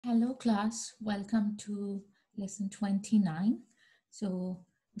Hello class, welcome to lesson 29. So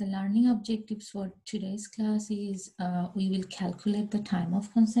the learning objectives for today's class is we will calculate the time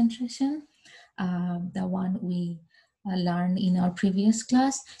of concentration, the one we learned in our previous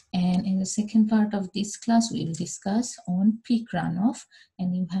class, and in the second part of this class we will discuss on peak runoff,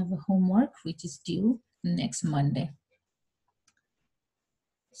 and you have a homework which is due next Monday.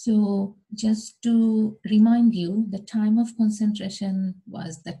 So just to remind you, the time of concentration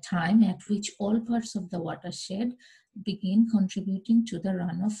was the time at which all parts of the watershed begin contributing to the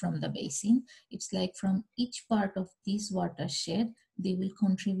runoff from the basin. It's like from each part of this watershed, they will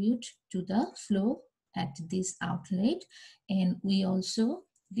contribute to the flow at this outlet. And we also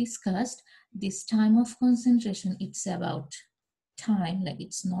discussed this time of concentration. It's about time, like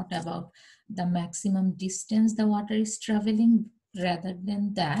it's not about the maximum distance the water is traveling. Rather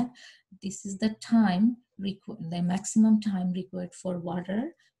than that, this is the time the maximum time required for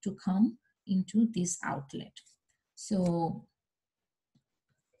water to come into this outlet. So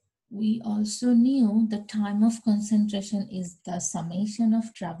we also knew the time of concentration is the summation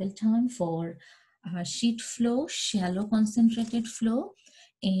of travel time for sheet flow, shallow concentrated flow,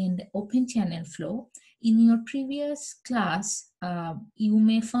 and open channel flow. In your previous class, you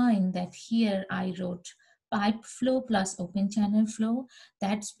may find that here I wrote pipe flow plus open channel flow.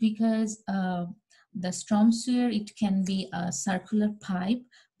 That's because the storm sewer, it can be a circular pipe,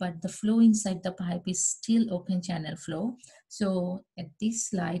 but the flow inside the pipe is still open channel flow. So at this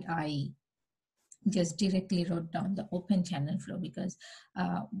slide, I just directly wrote down the open channel flow because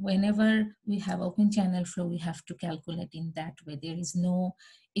whenever we have open channel flow, we have to calculate in that way. There is no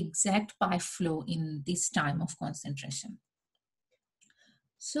exact pipe flow in this time of concentration.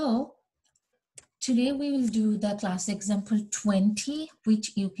 So today we will do the class example 20,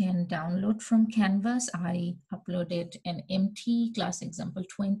 which you can download from Canvas. I uploaded an empty class example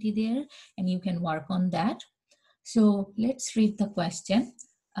 20 there, and you can work on that. So let's read the question.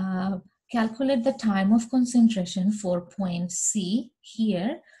 Calculate the time of concentration for point C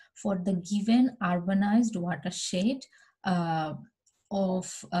here for the given urbanized watershed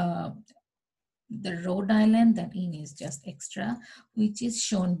of the Rhode Island, that in is just extra, which is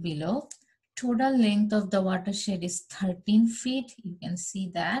shown below. Total length of the watershed is 13 feet. You can see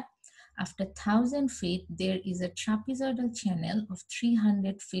that. After 1,000 feet, there is a trapezoidal channel of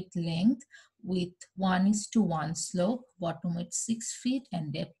 300 feet length with 1:1 slope, bottom width 6 feet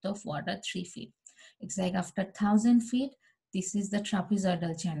and depth of water 3 feet. It's like after 1,000 feet, this is the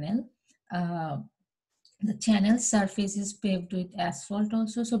trapezoidal channel. The channel surface is paved with asphalt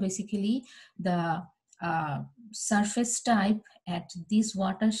also. So basically the surface type at this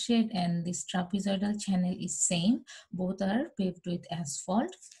watershed and this trapezoidal channel is same. Both are paved with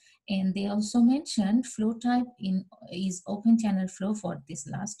asphalt. And they also mentioned flow type is open channel flow for this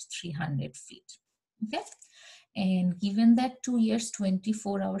last 300 feet. Okay. And given that 2 years,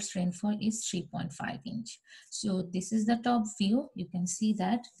 24 hours rainfall is 3.5 inch. So this is the top view. You can see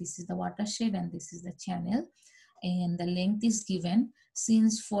that this is the watershed and this is the channel. And the length is given.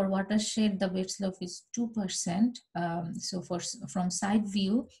 Since for watershed, the bed slope is 2%. So from side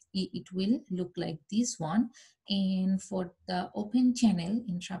view, it will look like this one. And for the open channel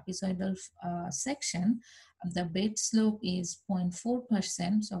in trapezoidal section, the bed slope is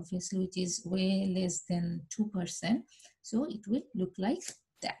 0.4%, so obviously which is way less than 2%. So it will look like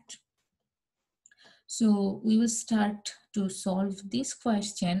that. So we will start to solve this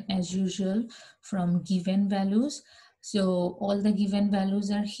question as usual from given values. So all the given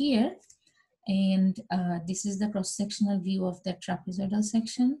values are here. And this is the cross-sectional view of the trapezoidal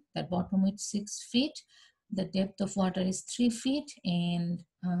section. The bottom is 6 feet. The depth of water is 3 feet. And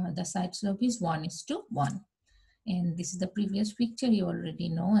the side slope is 1:1. And this is the previous picture. You already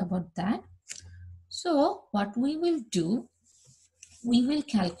know about that. So what we will do, we will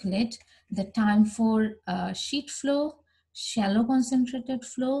calculate the time for sheet flow, shallow concentrated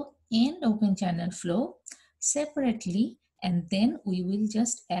flow, and open channel flow separately, and then we will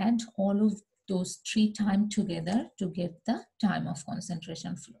just add all of those three times together to get the time of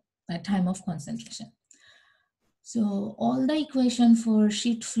concentration flow, time of concentration. So all the equation for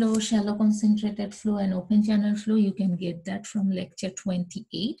sheet flow, shallow concentrated flow, and open channel flow, you can get that from lecture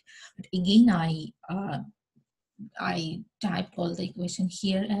 28. But again, I typed all the equation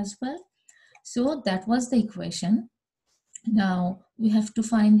here as well. So that was the equation. Now we have to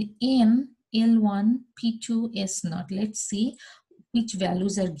find N, L1, P2, S0. Let's see which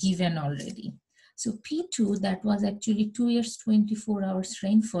values are given already. So P2, that was actually 2 years, 24 hours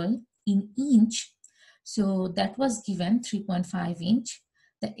rainfall in inch. So that was given 3.5 inch.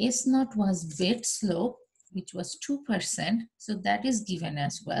 The S0 was bed slope, which was 2%. So that is given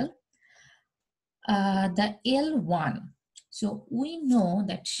as well. The L1. So we know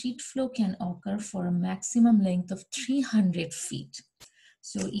that sheet flow can occur for a maximum length of 300 feet.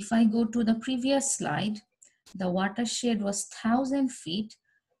 So if I go to the previous slide, the watershed was 1,000 feet.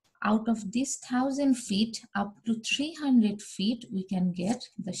 Out of this 1,000 feet up to 300 feet, we can get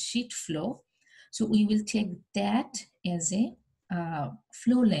the sheet flow. So we will take that as a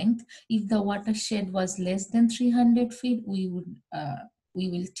flow length. If the watershed was less than 300 feet, we will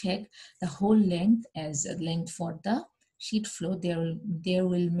take the whole length as a length for the sheet flow. There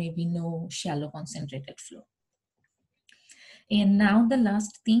will maybe no shallow concentrated flow. And now the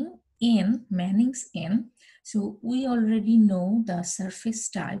last thing, N, Manning's N. So we already know the surface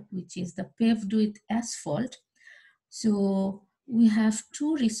type, which is the paved with asphalt. So we have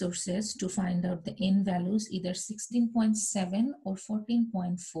two resources to find out the N values, either 16.7 or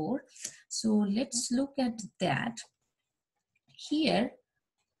 14.4. So let's look at that. Here,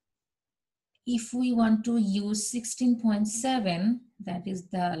 if we want to use 16.7, that is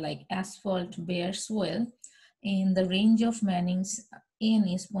the like asphalt bare soil, and the range of Manning's N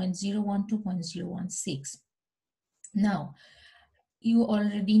is 0.01 to 0.016. Now, you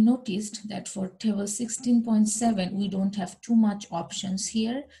already noticed that for table 16.7, we don't have too much options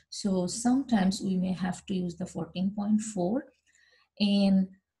here. So sometimes we may have to use the 14.4. And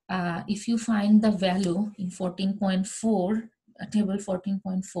if you find the value in 14.4, table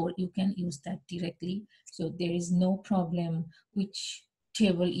 14.4, you can use that directly. So there is no problem which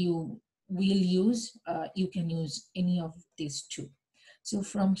table you will use. You can use any of these two. So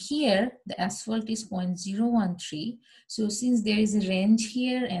from here, the asphalt is 0.013. So since there is a range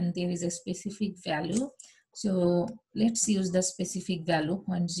here and there is a specific value, so let's use the specific value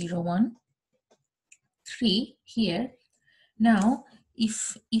 0.013 here. Now,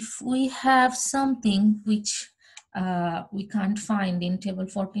 if we have something which we can't find in table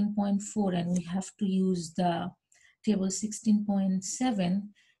 14.4 and we have to use the table 16.7,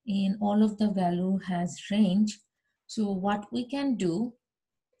 and all of the value has range, so what we can do,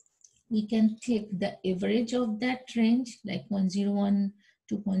 we can take the average of that range, like 0.01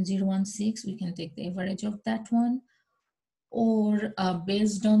 to 0.016, we can take the average of that one. Or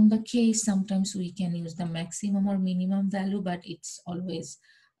based on the case, sometimes we can use the maximum or minimum value, but it's always,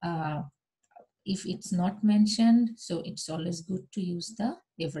 if it's not mentioned, so it's always good to use the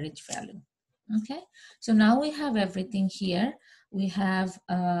average value. Okay, so now we have everything here. We have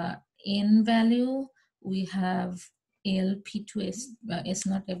N value, we have L, P2S, S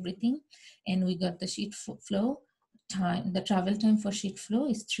not everything, and we got the sheet flow time. The travel time for sheet flow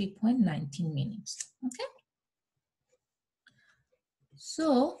is 3.19 minutes. Okay.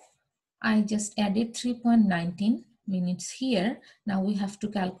 So I just added 3.19 minutes here. Now we have to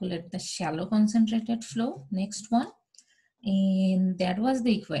calculate the shallow concentrated flow, next one. And that was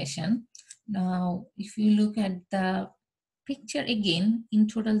the equation. Now, if you look at the picture again, in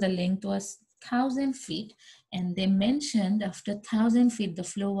total the length was 1,000 feet, and they mentioned after 1,000 feet the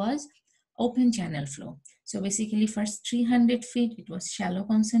flow was open channel flow. So basically first 300 feet it was shallow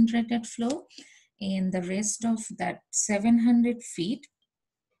concentrated flow, and the rest of that 700 feet,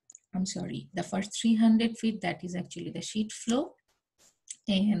 I'm sorry, the first 300 feet, that is actually the sheet flow,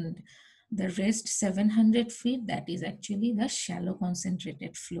 and the rest 700 feet, that is actually the shallow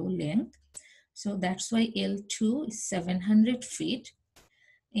concentrated flow length. So that's why L2 is 700 feet.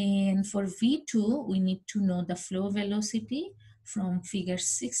 And for V2, we need to know the flow velocity from figure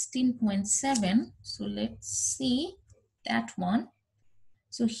 16.7. So let's see that one.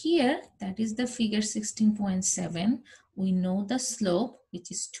 So here, that is the figure 16.7. We know the slope, which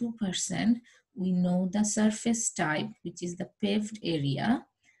is 2%. We know the surface type, which is the paved area.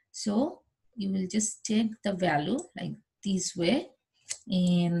 So you will just take the value like this way.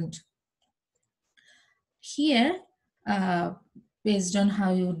 And here, based on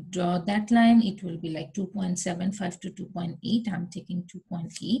how you draw that line, it will be like 2.75 to 2.8. I'm taking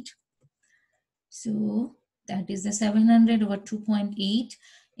 2.8. So that is the 700 over 2.8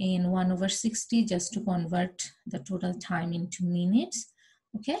 and 1 over 60, just to convert the total time into minutes.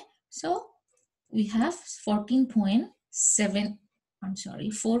 Okay, so we have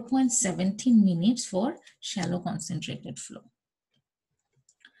 4.17 minutes for shallow concentrated flow.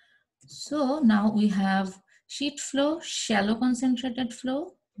 So now we have sheet flow, shallow concentrated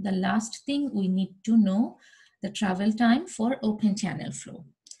flow. The last thing we need to know, the travel time for open channel flow.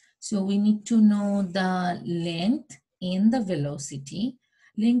 So we need to know the length and the velocity.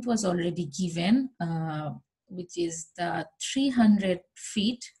 Length was already given, which is the 300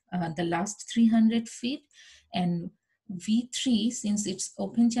 feet, the last 300 feet. And V3, since it's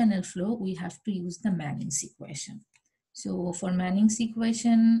open channel flow, we have to use the Manning's equation. So for Manning's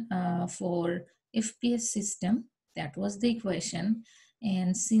equation for FPS system, that was the equation.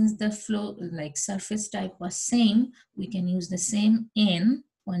 And since the flow, like surface type was same, we can use the same N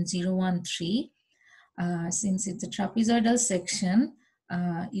 0.013. Since it's a trapezoidal section,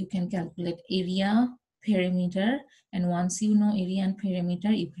 you can calculate area, perimeter, and once you know area and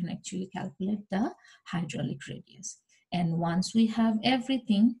perimeter, you can actually calculate the hydraulic radius. And once we have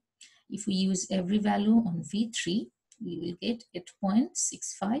everything, if we use every value on V3, we will get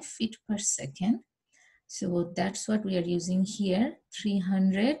 8.65 feet per second. So that's what we are using here,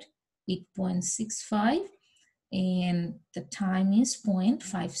 300, 8.65, and the time is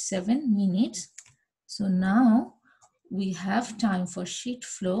 0.57 minutes. So now we have time for sheet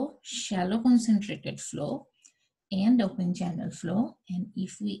flow, shallow concentrated flow, and open channel flow. And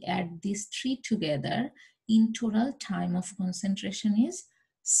if we add these three together, in total time of concentration is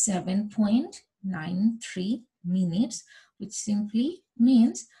 7.93 minutes, which simply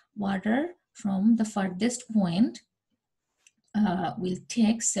means water from the farthest point will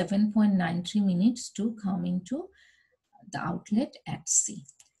take 7.93 minutes to come into the outlet at C.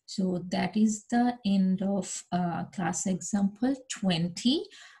 So that is the end of class example 20.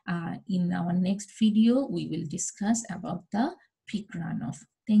 In our next video, we will discuss about the peak runoff.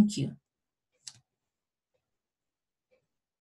 Thank you.